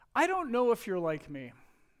I don't know if you're like me.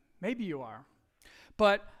 Maybe you are.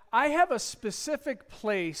 But I have a specific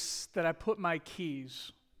place that I put my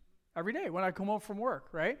keys every day when I come home from work,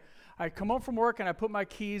 right? I come home from work and I put my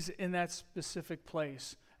keys in that specific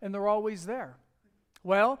place, and they're always there.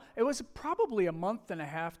 Well, it was probably a month and a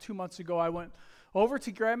half, 2 months ago, I went over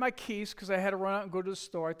to grab my keys because I had to run out and go to the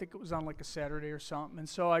store. I think it was on like a Saturday or something. And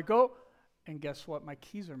so I go, and guess what? My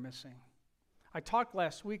keys are missing. I talked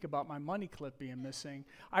last week about my money clip being missing.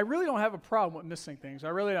 I really don't have a problem with missing things. I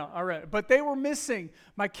really don't. All right. But they were missing.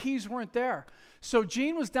 My keys weren't there. So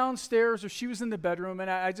Jean was downstairs, or she was in the bedroom, and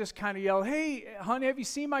I just kind of yelled, "Hey, honey, have you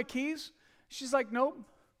seen my keys?" She's like, "Nope,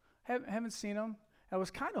 haven't seen them." I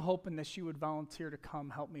was kind of hoping that she would volunteer to come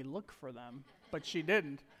help me look for them, but she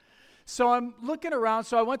didn't. So I'm looking around.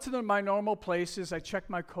 So I went to my normal places. I checked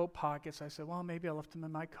my coat pockets. I said, well, maybe I left them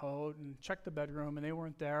in my coat, and checked the bedroom, and they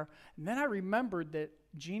weren't there. And then I remembered that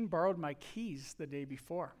Jean borrowed my keys the day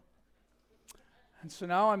before. And so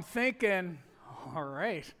now I'm thinking, all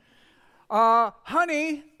right,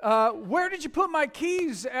 honey, where did you put my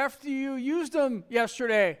keys after you used them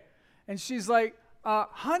yesterday? And she's like,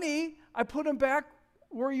 honey, I put them back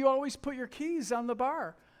where you always put your keys, on the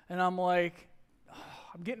bar. And I'm like,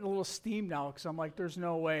 I'm getting a little steam now because I'm like, there's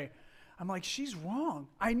no way. I'm like, she's wrong.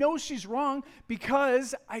 I know she's wrong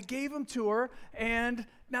because I gave them to her and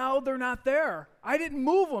now they're not there. I didn't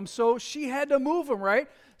move them, so she had to move them, right?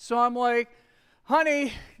 So I'm like,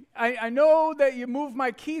 honey, I know that you moved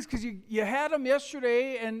my keys because you had them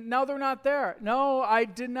yesterday and now they're not there. No, I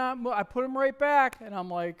did not move. I put them right back. And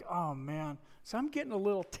I'm like, oh, man. So I'm getting a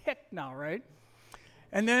little ticked now, right?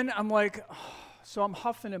 And then I'm like, so I'm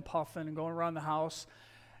huffing and puffing and going around the house.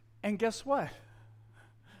 And guess what?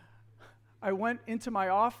 I went into my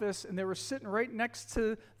office, and they were sitting right next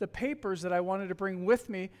to the papers that I wanted to bring with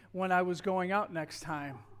me when I was going out next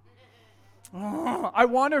time. Oh, I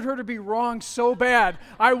wanted her to be wrong so bad.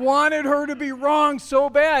 I'm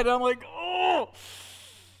like, oh,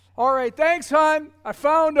 all right, thanks, hon. I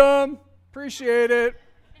found them. Appreciate it.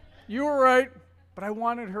 You were right. But I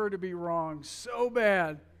wanted her to be wrong so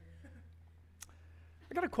bad.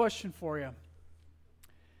 I got a question for you.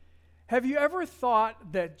 Have you ever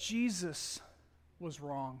thought that Jesus was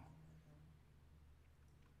wrong?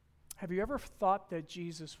 Have you ever thought that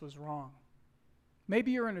Jesus was wrong?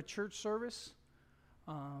 Maybe you're in a church service,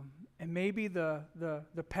 and maybe the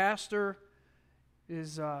pastor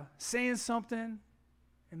is saying something,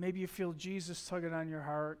 and maybe you feel Jesus tugging on your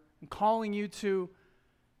heart and calling you to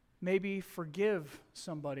maybe forgive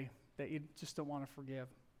somebody that you just don't want to forgive.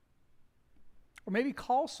 Or maybe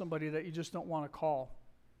call somebody that you just don't want to call.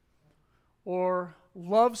 Or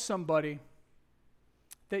love somebody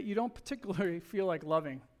that you don't particularly feel like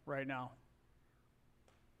loving right now.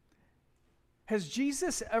 Has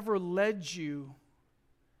Jesus ever led you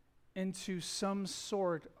into some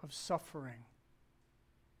sort of suffering?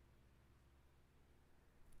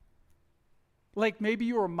 Like maybe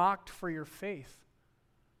you were mocked for your faith.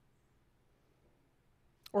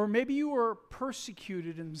 Or maybe you were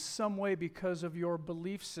persecuted in some way because of your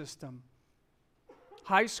belief system.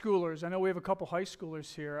 High schoolers, I know we have a couple high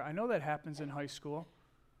schoolers here. I know that happens in high school.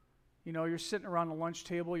 You know, you're sitting around the lunch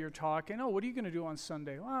table, you're talking, oh, what are you going to do on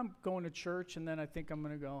Sunday? Well, I'm going to church, and then I think I'm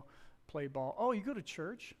going to go play ball. Oh, you go to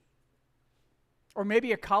church? Or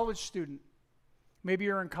maybe a college student. Maybe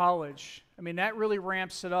you're in college. I mean, that really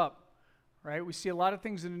ramps it up, right? We see a lot of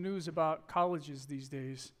things in the news about colleges these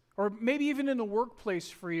days. Or maybe even in the workplace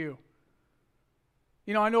for you.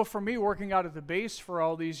 You know, I know for me, working out at the base for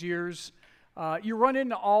all these years, you run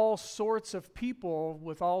into all sorts of people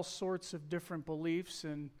with all sorts of different beliefs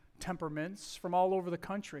and temperaments from all over the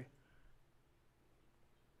country.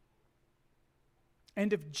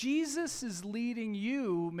 And if Jesus is leading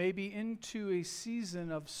you maybe into a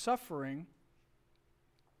season of suffering,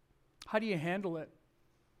 how do you handle it?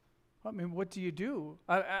 I mean, what do you do?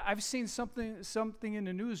 I've seen something in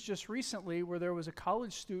the news just recently where there was a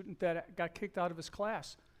college student that got kicked out of his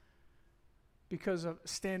class because of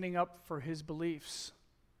standing up for his beliefs.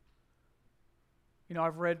 You know,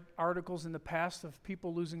 I've read articles in the past of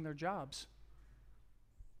people losing their jobs.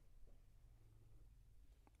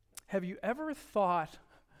 Have you ever thought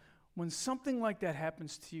when something like that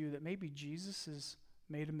happens to you that maybe Jesus has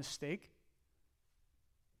made a mistake?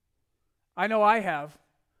 I know I have.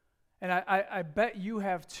 And I bet you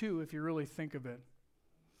have too, if you really think of it.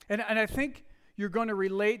 And I think you're going to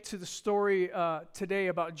relate to the story today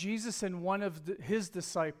about Jesus and one of his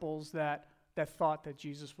disciples that thought that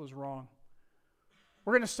Jesus was wrong.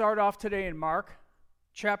 We're going to start off today in Mark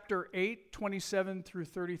chapter 8, 27 through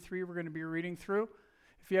 33. We're going to be reading through.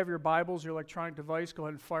 If you have your Bibles, your electronic device, go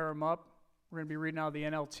ahead and fire them up. We're going to be reading out of the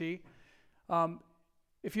NLT.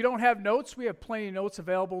 If you don't have notes, we have plenty of notes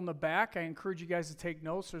available in the back. I encourage you guys to take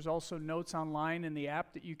notes. There's also notes online in the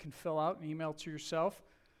app that you can fill out and email to yourself.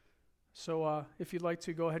 So if you'd like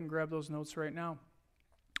to, go ahead and grab those notes right now.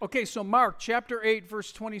 Okay, so Mark chapter 8,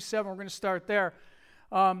 verse 27, we're going to start there.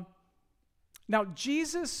 Now,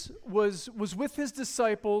 Jesus was with his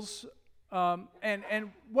disciples,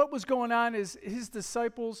 and what was going on is his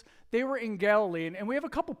disciples, they were in Galilee. And we have a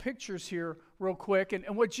couple pictures here real quick.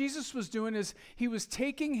 And what Jesus was doing is he was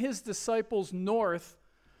taking his disciples north.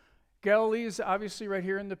 Galilee is obviously right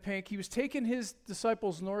here in the pink. He was taking his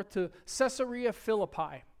disciples north to Caesarea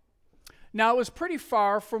Philippi. Now, it was pretty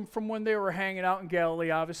far from when they were hanging out in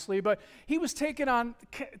Galilee, obviously, but he was taking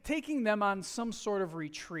them on some sort of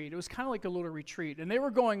retreat. It was kind of like a little retreat, and they were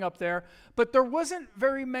going up there, but there wasn't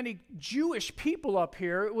very many Jewish people up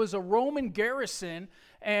here. It was a Roman garrison,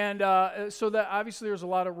 and so that obviously there was a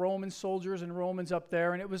lot of Roman soldiers and Romans up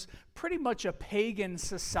there, and it was pretty much a pagan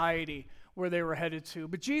society where they were headed to.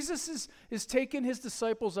 But Jesus is taking his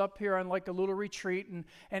disciples up here on like a little retreat,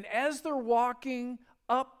 and as they're walking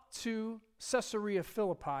up to Caesarea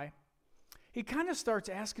Philippi, he kind of starts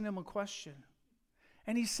asking them a question.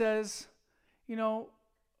 And he says, who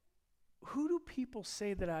do people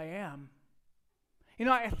say that I am?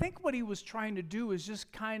 I think what he was trying to do is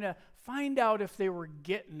just kind of find out if they were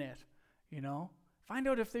getting it, Find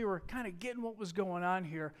out if they were kind of getting what was going on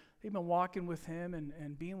here. They've been walking with him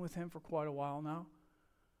and being with him for quite a while now.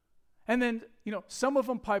 And then, some of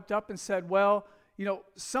them piped up and said, well,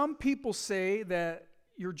 some people say that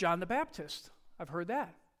you're John the Baptist. I've heard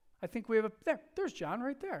that. I think we have there's John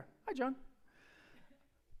right there. Hi, John.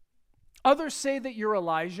 Others say that you're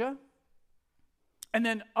Elijah. And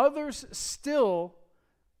then others still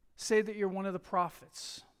say that you're one of the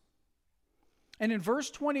prophets. And in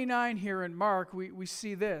verse 29 here in Mark, we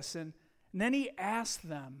see this. And then he asked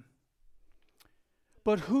them,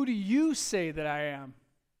 but who do you say that I am?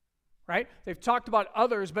 Right? They've talked about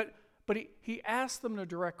others, but he asked them a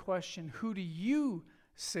direct question. Who do you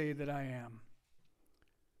say that I am?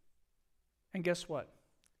 And guess what?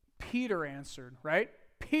 Peter answered, right?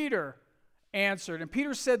 Peter answered. And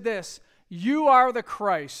Peter said this, you are the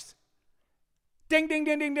Christ. Ding, ding,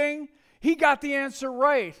 ding, ding, ding. He got the answer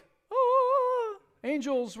right. Oh,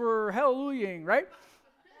 angels were hallelujahing, right?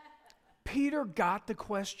 Peter got the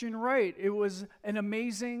question right. It was an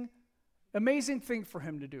amazing thing for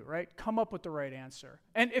him to do, right? Come up with the right answer.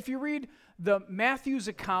 And if you read the Matthew's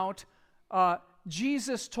account,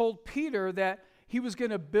 Jesus told Peter that he was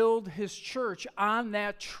going to build his church on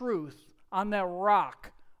that truth, on that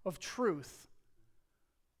rock of truth,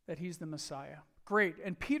 that he's the Messiah. Great.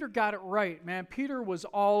 And Peter got it right, man. Peter was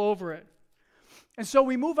all over it. And so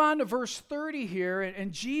we move on to verse 30 here,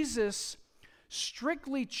 and Jesus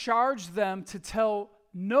strictly charged them to tell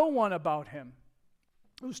no one about him.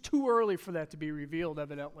 It was too early for that to be revealed,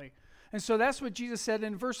 evidently. And so that's what Jesus said.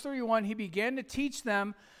 In verse 31, he began to teach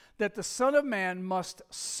them that the Son of Man must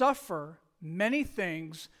suffer many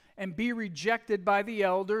things and be rejected by the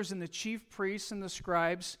elders and the chief priests and the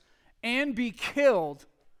scribes and be killed,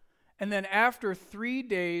 and then after 3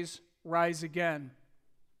 days rise again.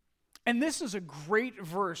 And this is a great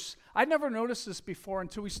verse. I'd never noticed this before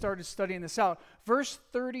until we started studying this out. Verse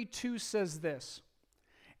 32 says this,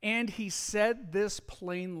 and he said this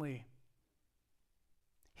plainly.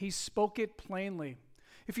 He spoke it plainly.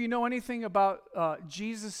 If you know anything about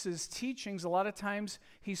Jesus' teachings, a lot of times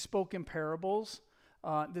he spoke in parables.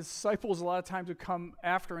 The disciples a lot of times would come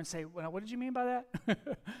after and say, well, what did you mean by that?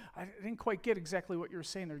 I didn't quite get exactly what you were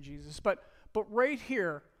saying there, Jesus. But right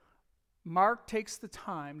here, Mark takes the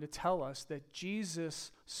time to tell us that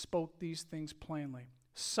Jesus spoke these things plainly.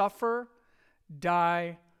 Suffer,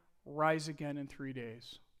 die, rise again in 3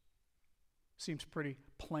 days. Seems pretty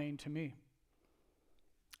plain to me.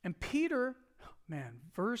 And Peter,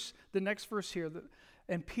 the next verse here,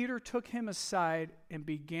 and Peter took him aside and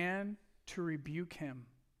began to rebuke him.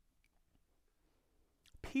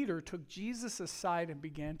 Peter took Jesus aside and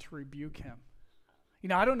began to rebuke him.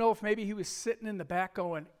 I don't know if maybe he was sitting in the back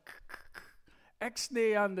going,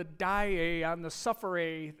 X-nay on the die, on the suffer,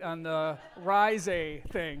 on the rise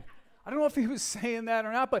thing. I don't know if he was saying that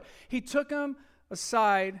or not, but he took him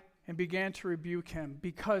aside and began to rebuke him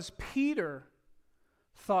because Peter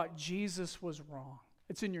thought Jesus was wrong.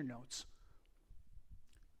 It's in your notes.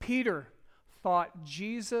 Peter thought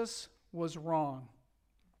Jesus was wrong.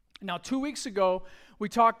 Now, 2 weeks ago, we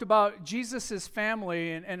talked about Jesus'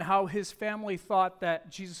 family and how his family thought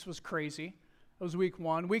that Jesus was crazy. That was week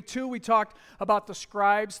 1. Week 2, we talked about the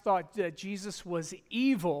scribes thought that Jesus was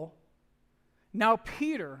evil. Now,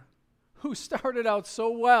 Peter, who started out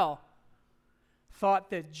so well,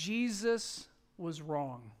 thought that Jesus was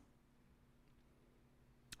wrong.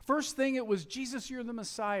 First thing, it was, Jesus, you're the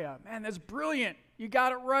Messiah. Man, that's brilliant. You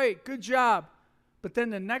got it right. Good job. But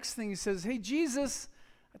then the next thing he says, hey, Jesus,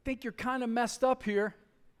 I think you're kind of messed up here.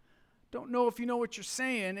 Don't know if you know what you're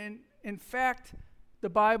saying. And in fact, the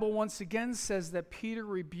Bible once again says that Peter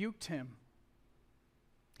rebuked him.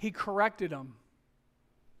 He corrected him.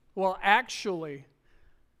 Well, actually,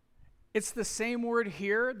 it's the same word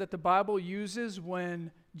here that the Bible uses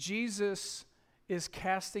when Jesus is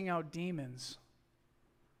casting out demons.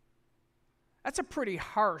 That's a pretty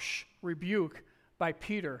harsh rebuke by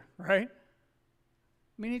Peter, right?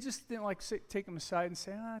 I mean, he just didn't take him aside and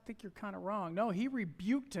say, I think you're kind of wrong. No, he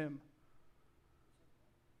rebuked him.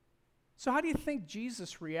 So how do you think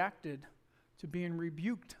Jesus reacted to being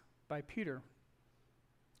rebuked by Peter?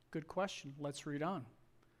 Good question. Let's read on.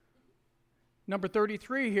 Number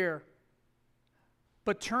 33 here.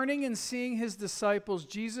 But turning and seeing his disciples,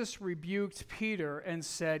 Jesus rebuked Peter and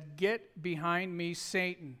said, get behind me,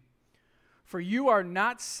 Satan. For you are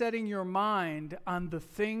not setting your mind on the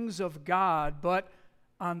things of God, but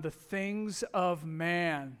on the things of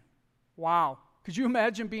man. Wow. Could you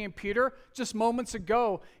imagine being Peter? Just moments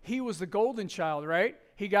ago, he was the golden child, right?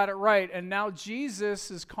 He got it right. And now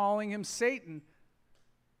Jesus is calling him Satan.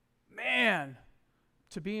 Man,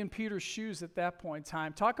 to be in Peter's shoes at that point in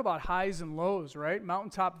time. Talk about highs and lows, right?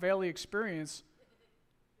 Mountaintop valley experience.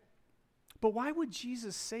 But why would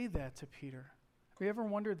Jesus say that to Peter? Have you ever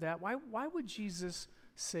wondered that? Why would Jesus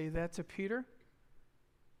say that to Peter?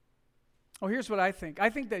 Oh, here's what I think. I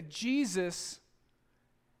think that Jesus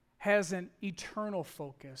has an eternal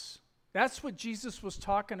focus. That's what Jesus was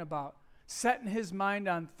talking about, setting his mind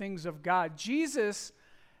on things of God. Jesus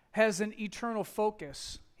has an eternal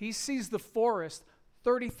focus. He sees the forest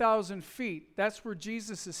 30,000 feet. That's where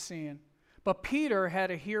Jesus is seeing. But Peter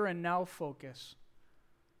had a here and now focus.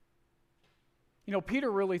 You know,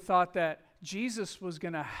 Peter really thought that Jesus was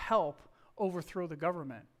going to help overthrow the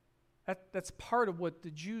government. That's part of what the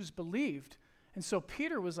Jews believed. And so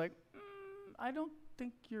Peter was like, I don't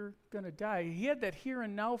think you're going to die. He had that here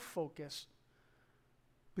and now focus.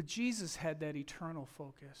 But Jesus had that eternal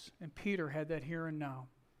focus. And Peter had that here and now.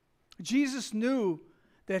 Jesus knew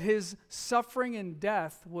that his suffering and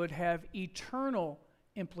death would have eternal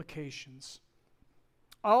implications.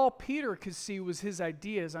 All Peter could see was his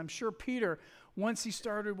ideas. I'm sure Peter, once he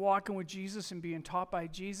started walking with Jesus and being taught by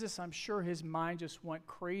Jesus, I'm sure his mind just went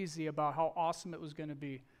crazy about how awesome it was going to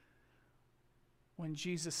be when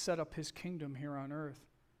Jesus set up his kingdom here on earth.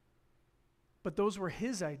 But those were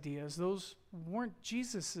his ideas. Those weren't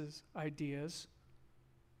Jesus' ideas.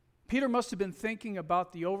 Peter must have been thinking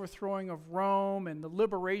about the overthrowing of Rome and the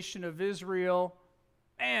liberation of Israel.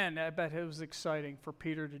 Man, I bet it was exciting for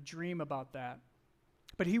Peter to dream about that.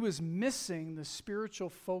 But he was missing the spiritual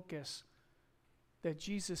focus that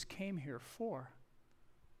Jesus came here for.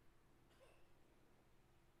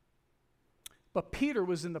 But Peter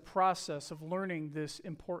was in the process of learning this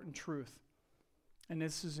important truth. And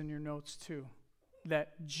this is in your notes too.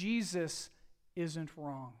 That Jesus isn't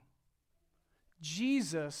wrong.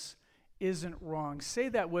 Jesus isn't wrong. Say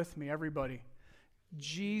that with me, everybody.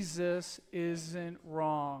 Jesus isn't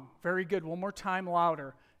wrong. Very good. One more time,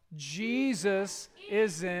 louder. Jesus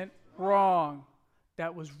isn't wrong.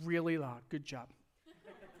 That was really loud. Good job.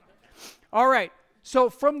 All right.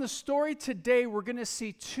 So from the story today, we're going to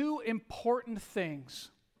see two important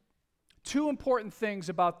things. Two important things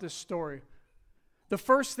about this story. The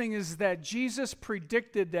first thing is that Jesus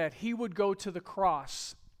predicted that he would go to the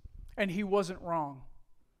cross, and he wasn't wrong.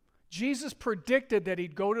 Jesus predicted that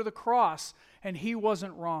he'd go to the cross, and he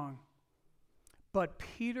wasn't wrong. But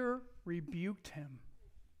Peter rebuked him.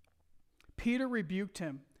 Peter rebuked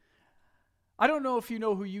him. I don't know if you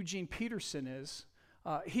know who Eugene Peterson is.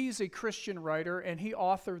 He's a Christian writer, and he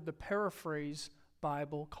authored the paraphrase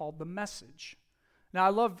Bible called The Message. Now,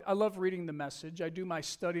 I love reading The Message. I do my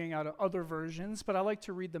studying out of other versions, but I like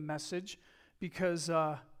to read The Message because,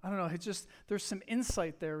 I don't know, there's some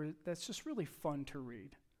insight there that's just really fun to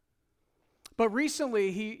read. But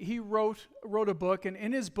recently, he wrote a book, and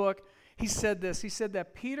in his book, he said this. He said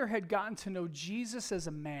that Peter had gotten to know Jesus as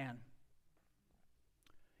a man.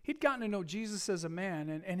 He'd gotten to know Jesus as a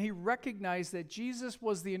man, and he recognized that Jesus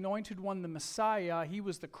was the anointed one, the Messiah. He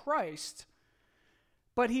was the Christ,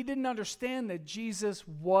 but he didn't understand that Jesus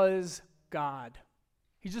was God.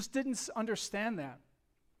 He just didn't understand that.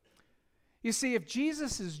 You see, if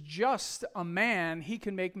Jesus is just a man, he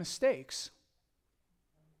can make mistakes.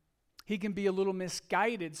 He can be a little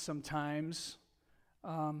misguided sometimes,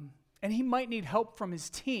 and he might need help from his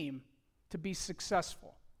team to be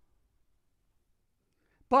successful.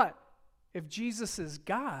 But if Jesus is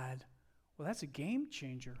God, well, that's a game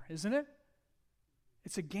changer, isn't it?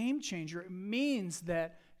 It's a game changer. It means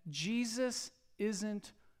that Jesus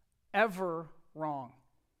isn't ever wrong.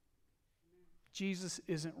 Jesus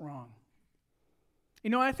isn't wrong. You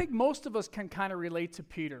know, I think most of us can kind of relate to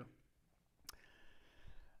Peter.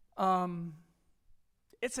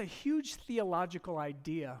 It's a huge theological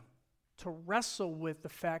idea to wrestle with the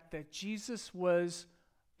fact that Jesus was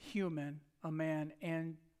human, a man,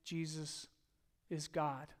 and Jesus is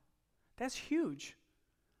God. That's huge.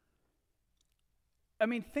 I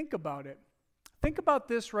mean, think about it. Think about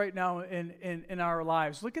this right now in our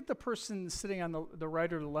lives. Look at the person sitting on the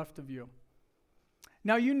right or the left of you.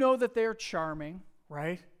 Now, you know that they're charming,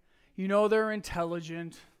 right? You know they're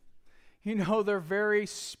intelligent. You know they're very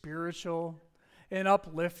spiritual and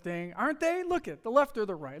uplifting, aren't they? Look at the left or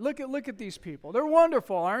the right. Look at these people. They're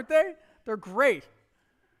wonderful, aren't they? They're great.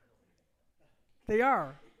 They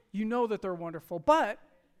are. You know that they're wonderful. But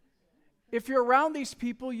if you're around these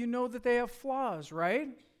people, you know that they have flaws, right?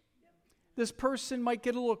 This person might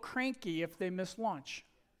get a little cranky if they miss lunch.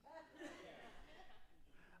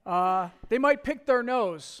 They might pick their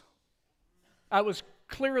nose. That was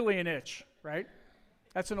clearly an itch, right?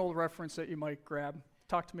 That's an old reference that you might grab.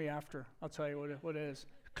 Talk to me after. I'll tell you what it is.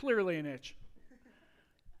 Clearly an itch.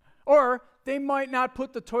 Or they might not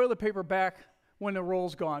put the toilet paper back when the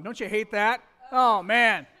roll's gone. Don't you hate that? Oh,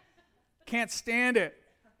 man. Can't stand it.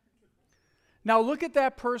 Now look at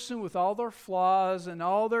that person with all their flaws and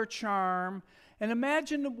all their charm, and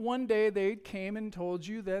imagine one day they came and told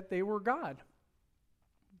you that they were God.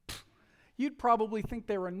 You'd probably think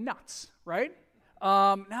they were nuts, right?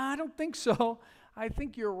 No, I don't think so. I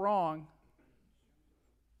think you're wrong.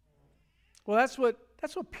 Well, that's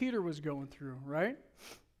what Peter was going through, right?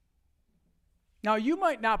 Now, you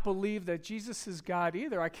might not believe that Jesus is God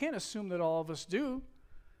either. I can't assume that all of us do.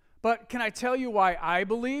 But can I tell you why I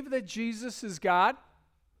believe that Jesus is God?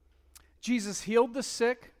 Jesus healed the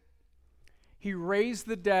sick. He raised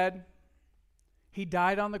the dead. He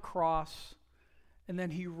died on the cross. And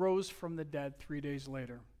then he rose from the dead 3 days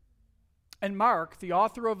later. And Mark, the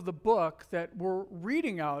author of the book that we're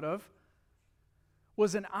reading out of,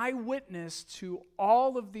 was an eyewitness to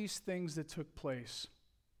all of these things that took place.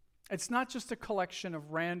 It's not just a collection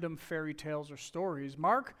of random fairy tales or stories.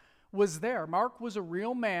 Mark was there. Mark was a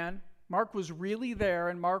real man. Mark was really there,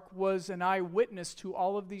 and Mark was an eyewitness to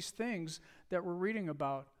all of these things that we're reading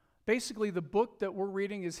about. Basically, the book that we're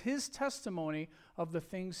reading is his testimony of the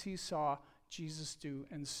things he saw Jesus do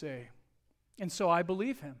and say. And so I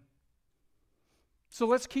believe him. So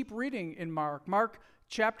let's keep reading in Mark. Mark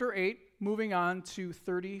chapter 8, moving on to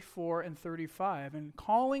 34 and 35. And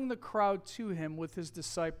calling the crowd to him with his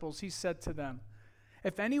disciples, he said to them,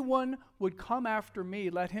 "If anyone would come after me,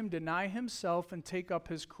 let him deny himself and take up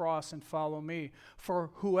his cross and follow me. For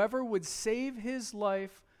whoever would save his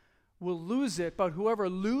life will lose it, but whoever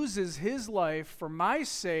loses his life for my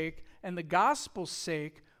sake and the gospel's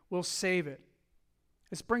sake will save it."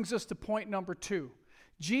 This brings us to point number 2.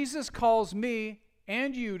 Jesus calls me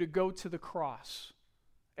and you to go to the cross,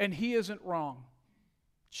 and he isn't wrong.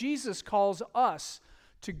 Jesus calls us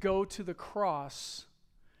to go to the cross,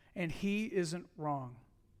 and he isn't wrong.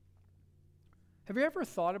 Have you ever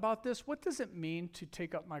thought about this? What does it mean to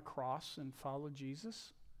take up my cross and follow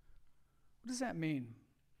Jesus? What does that mean?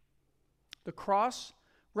 The cross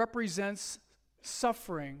represents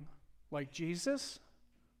suffering like Jesus.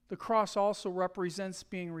 The cross also represents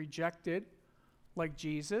being rejected like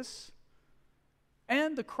Jesus.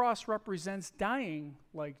 And the cross represents dying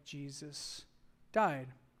like Jesus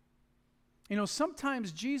died. You know,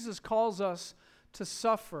 sometimes Jesus calls us to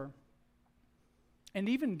suffer and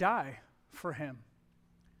even die for him.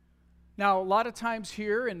 Now, a lot of times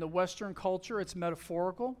here in the Western culture, it's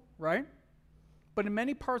metaphorical, right? But in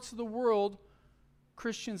many parts of the world,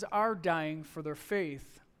 Christians are dying for their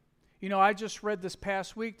faith. You know, I just read this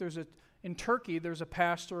past week, in Turkey, there's a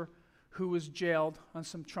pastor who was jailed on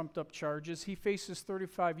some trumped-up charges. He faces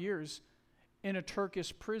 35 years in a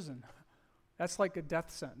Turkish prison. That's like a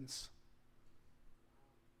death sentence.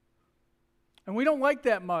 And we don't like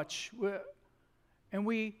that much. And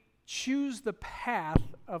we choose the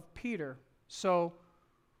path of Peter. So,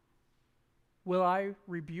 will I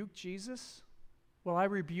rebuke Jesus? Will I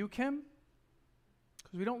rebuke him?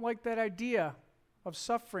 Because we don't like that idea of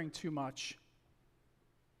suffering too much.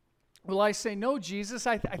 Will I say, "No, Jesus,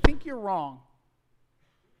 I think you're wrong.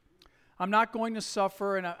 I'm not going to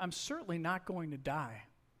suffer, and I'm certainly not going to die"?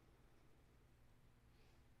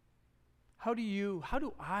 How do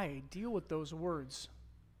I deal with those words?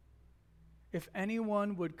 If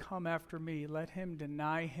anyone would come after me, let him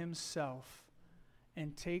deny himself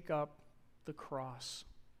and take up the cross.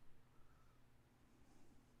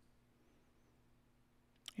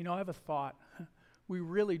 You know, I have a thought. We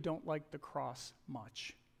really don't like the cross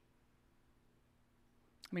much.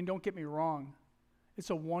 I mean, don't get me wrong. It's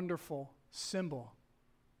a wonderful symbol,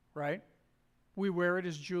 right? We wear it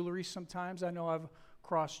as jewelry sometimes. I know I have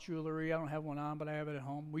cross jewelry. I don't have one on, but I have it at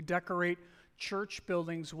home. We decorate church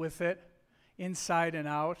buildings with it, inside and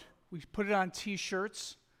out. We put it on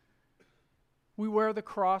T-shirts. We wear the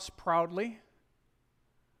cross proudly.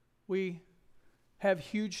 We have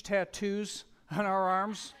huge tattoos on our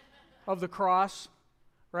arms of the cross,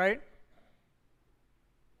 right?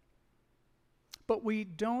 But we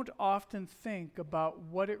don't often think about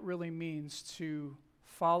what it really means to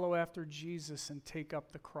follow after Jesus and take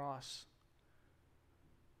up the cross.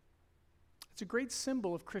 It's a great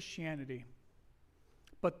symbol of Christianity,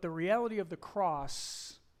 but the reality of the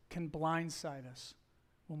cross can blindside us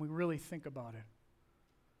when we really think about it.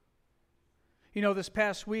 You know, this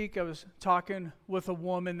past week I was talking with a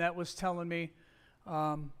woman that was telling me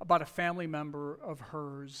about a family member of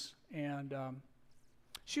hers, and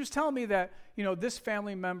she was telling me that, you know, this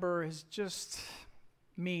family member is just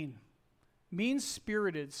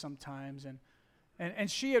mean-spirited sometimes,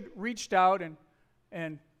 and she had reached out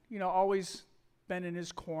and you know, always been in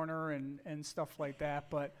his corner and stuff like that,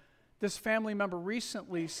 but this family member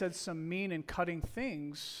recently said some mean and cutting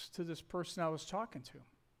things to this person I was talking to.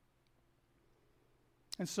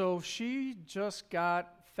 And so she just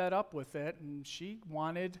got fed up with it, and she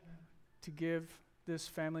wanted to give this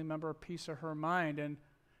family member a piece of her mind and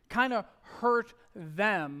kind of hurt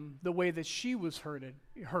them the way that she was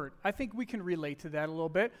hurt. I think we can relate to that a little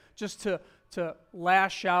bit, just to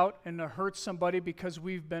lash out and to hurt somebody because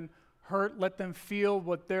we've been hurt, let them feel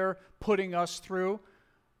what they're putting us through.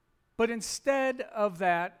 But instead of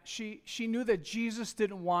that, she knew that Jesus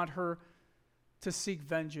didn't want her to seek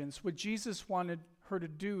vengeance. What Jesus wanted her to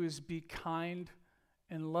do is be kind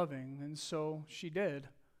and loving, and so she did.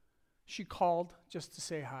 She called just to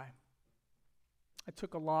say hi. It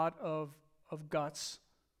took a lot of guts,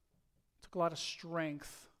 took a lot of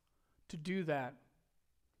strength to do that.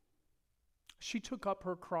 She took up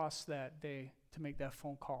her cross that day to make that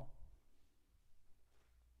phone call.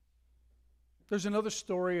 There's another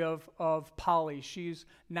story of Polly. She's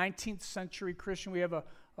 19th century Christian. We have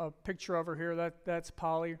a picture of her here. That's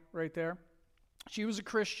Polly right there. She was a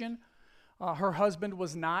Christian. Her husband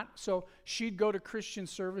was not. So she'd go to Christian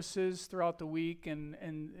services throughout the week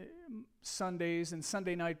and Sundays and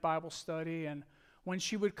Sunday night Bible study. And when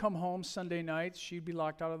she would come home Sunday nights, she'd be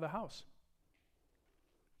locked out of the house.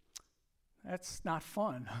 That's not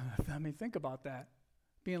fun. I mean, think about that.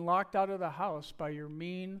 Being locked out of the house by your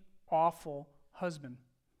mean, awful husband.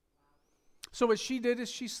 So what she did is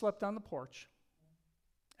she slept on the porch.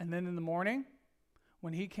 And then in the morning,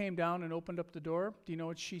 when he came down and opened up the door, do you know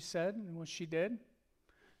what she said and what she did?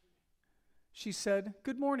 She said,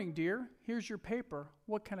 "Good morning, dear. Here's your paper.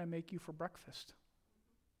 What can I make you for breakfast?"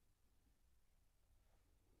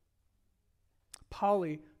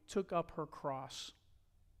 Polly took up her cross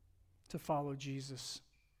to follow Jesus.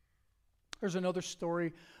 There's another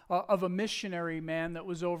story of a missionary man that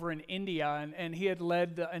was over in India, and he had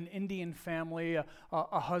led an Indian family,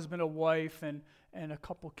 a husband, a wife, and a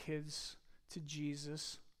couple kids to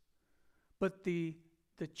Jesus. But the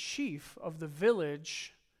chief of the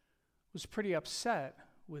village was pretty upset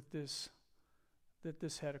with this, that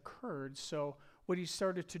this had occurred. So what he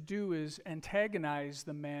started to do is antagonize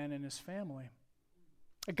the man and his family.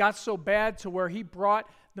 It got so bad to where he brought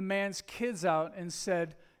the man's kids out and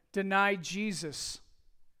said, "Deny Jesus,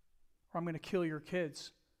 or I'm going to kill your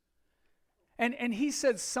kids." And he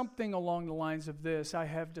said something along the lines of this: "I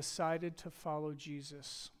have decided to follow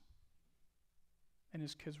Jesus." And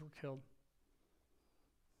his kids were killed.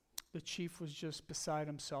 The chief was just beside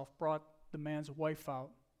himself, brought the man's wife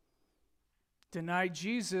out. "Deny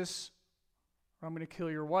Jesus, or I'm going to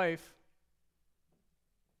kill your wife."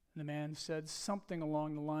 And the man said something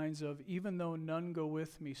along the lines of, "Even though none go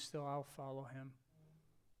with me, still I'll follow him."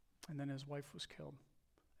 And then his wife was killed.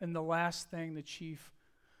 And the last thing the chief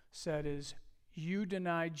said is, "You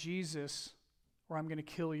deny Jesus, or I'm going to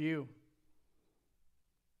kill you.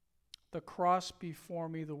 The cross before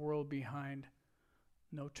me, the world behind,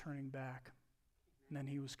 no turning back." And then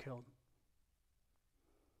he was killed.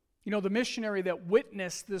 You know, the missionary that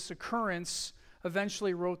witnessed this occurrence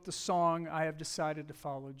eventually wrote the song, "I Have Decided to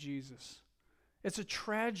Follow Jesus." It's a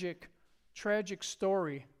tragic, tragic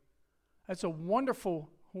story. It's a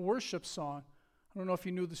wonderful worship song. I don't know if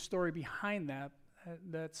you knew the story behind that.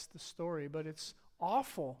 That's the story, but it's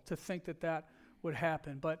awful to think that that would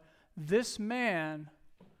happen. But this man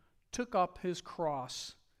took up his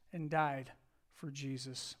cross and died for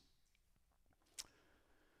Jesus.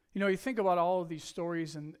 You know, you think about all of these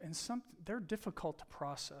stories, and they're difficult to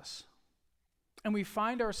process. And we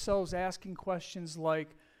find ourselves asking questions like,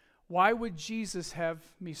 why would Jesus have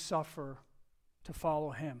me suffer to follow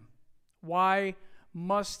him? Why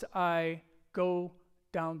must I go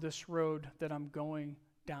down this road that I'm going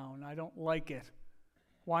down? I don't like it.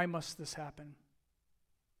 Why must this happen?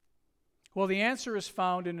 Well, the answer is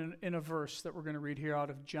found in a verse that we're going to read here out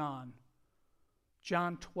of John.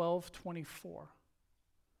 John 12:24.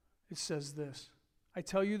 It says this, I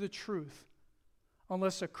tell you the truth,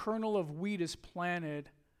 unless a kernel of wheat is planted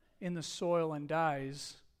in the soil and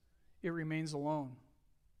dies, it remains alone.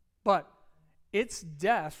 But its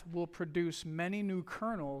death will produce many new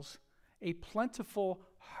kernels, a plentiful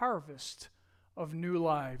harvest of new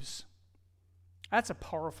lives. That's a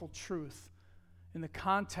powerful truth in the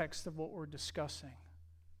context of what we're discussing.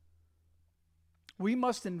 We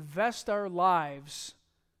must invest our lives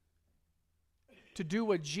to do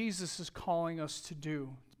what Jesus is calling us to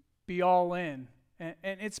do, be all in. And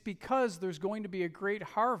it's because there's going to be a great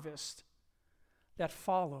harvest that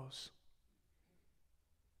follows.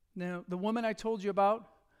 Now, the woman I told you about,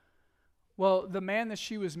 well, the man that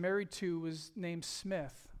she was married to was named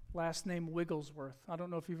Smith, last name Wigglesworth. I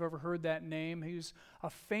don't know if you've ever heard that name. He was a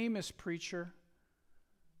famous preacher,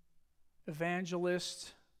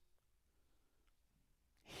 evangelist,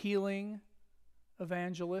 healing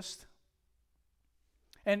evangelist.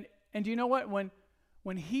 And do you know what?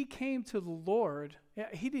 When he came to the Lord,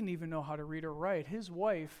 he didn't even know how to read or write. His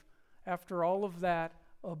wife, after all of that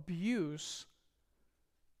abuse,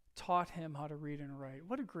 taught him how to read and write.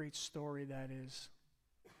 What a great story that is.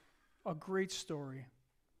 A great story.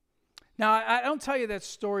 Now, I don't tell you that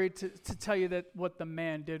story to tell you that what the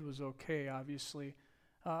man did was okay, obviously.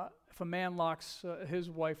 If a man locks his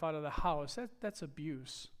wife out of the house, that's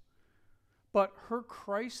abuse. But her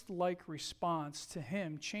Christ-like response to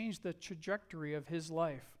him changed the trajectory of his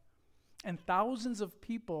life. And thousands of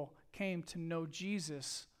people came to know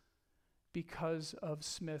Jesus because of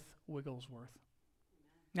Smith Wigglesworth.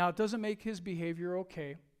 Now, it doesn't make his behavior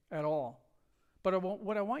okay at all. But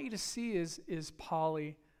what I want you to see is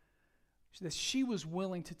Polly, that she was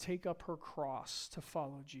willing to take up her cross to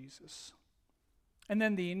follow Jesus. And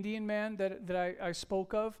then the Indian man that I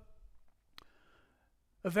spoke of,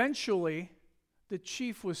 eventually, the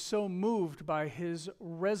chief was so moved by his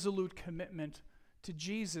resolute commitment to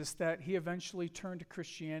Jesus that he eventually turned to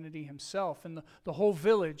Christianity himself, and the whole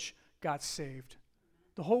village got saved.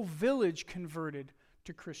 The whole village converted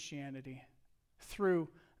to Christianity through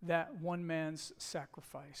that one man's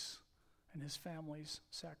sacrifice and his family's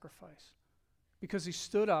sacrifice. Because he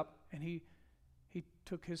stood up and he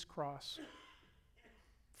took his cross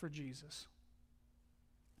for Jesus.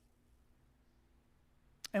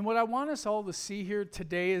 And what I want us all to see here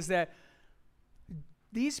today is that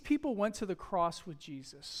these people went to the cross with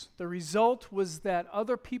Jesus. The result was that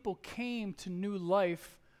other people came to new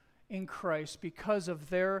life in Christ because of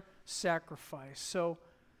their sacrifice. So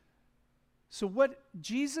what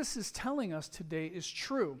Jesus is telling us today is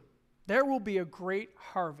true. There will be a great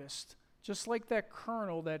harvest, just like that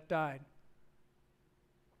kernel that died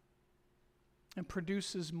and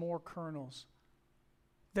produces more kernels.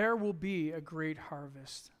 There will be a great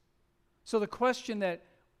harvest. So the question that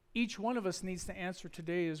each one of us needs to answer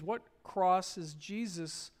today is, what cross is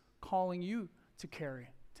Jesus calling you to carry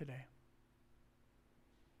today?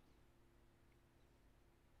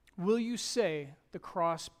 Will you say, the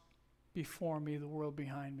cross before me, the world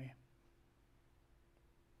behind me?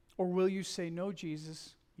 Or will you say, no,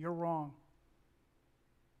 Jesus, you're wrong?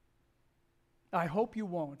 I hope you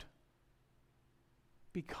won't,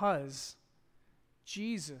 because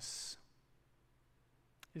Jesus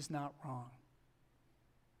is not wrong.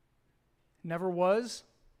 Never was,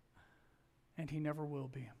 and he never will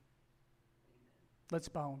be. Let's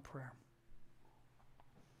bow in prayer.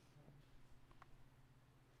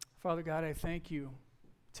 Father God, I thank you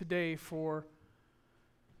today for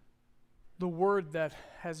the word that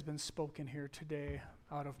has been spoken here today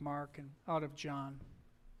out of Mark and out of John.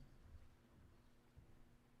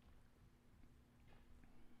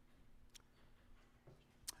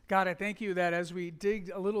 God, I thank you that as we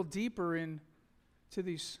dig a little deeper into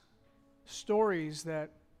these stories,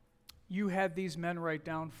 that you had these men write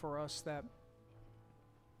down for us, that,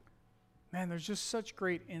 man, there's just such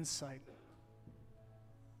great insight.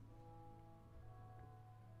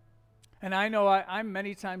 And I know I'm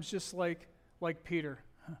many times just like Peter.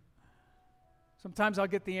 Sometimes I'll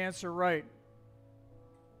get the answer right.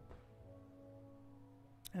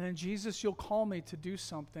 And then, Jesus, you'll call me to do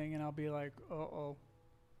something, and I'll be like, uh-oh.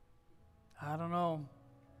 I don't know.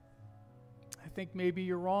 I think maybe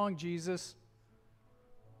you're wrong, Jesus.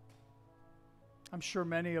 I'm sure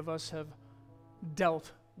many of us have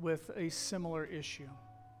dealt with a similar issue.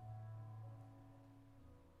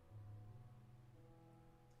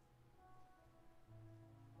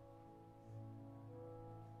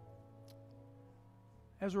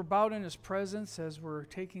 As we're bowed in His presence, as we're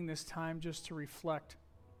taking this time just to reflect,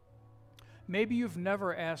 maybe you've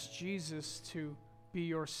never asked Jesus to be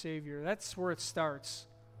your Savior. That's where it starts.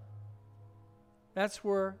 That's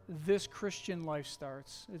where this Christian life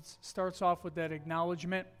starts. It starts off with that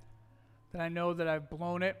acknowledgement that I know that I've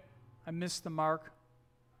blown it, I missed the mark.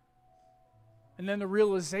 And then the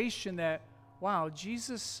realization that, wow,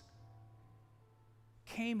 Jesus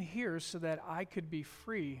came here so that I could be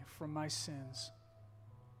free from my sins.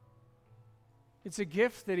 It's a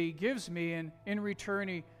gift that He gives me, and in return,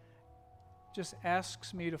 He just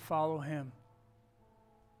asks me to follow Him.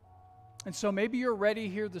 And so maybe you're ready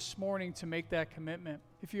here this morning to make that commitment.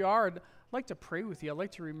 If you are, I'd like to pray with you. I'd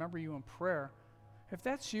like to remember you in prayer. If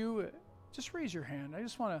that's you, just raise your hand. I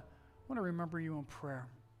just want to remember you in prayer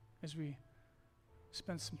as we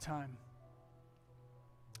spend some time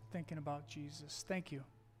thinking about Jesus. Thank you.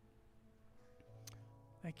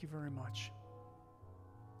 Thank you very much.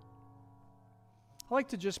 I'd like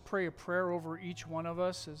to just pray a prayer over each one of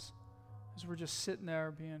us as we're just sitting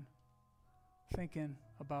there thinking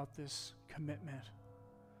about this commitment.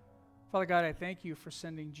 Father God, I thank you for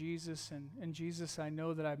sending Jesus, and Jesus, I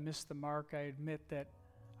know that I've missed the mark. I admit that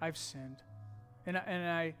I've sinned, and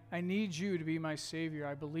I need you to be my Savior.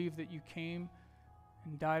 I believe that you came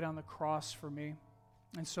and died on the cross for me,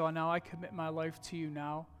 and so now I commit my life to you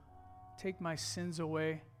now. Take my sins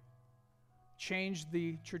away. Change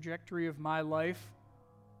the trajectory of my life.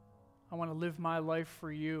 I want to live my life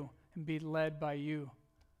for you and be led by you.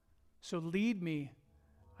 So lead me,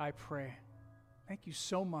 I pray. Thank you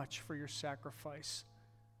so much for your sacrifice.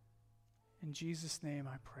 In Jesus' name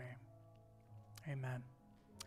I pray. Amen.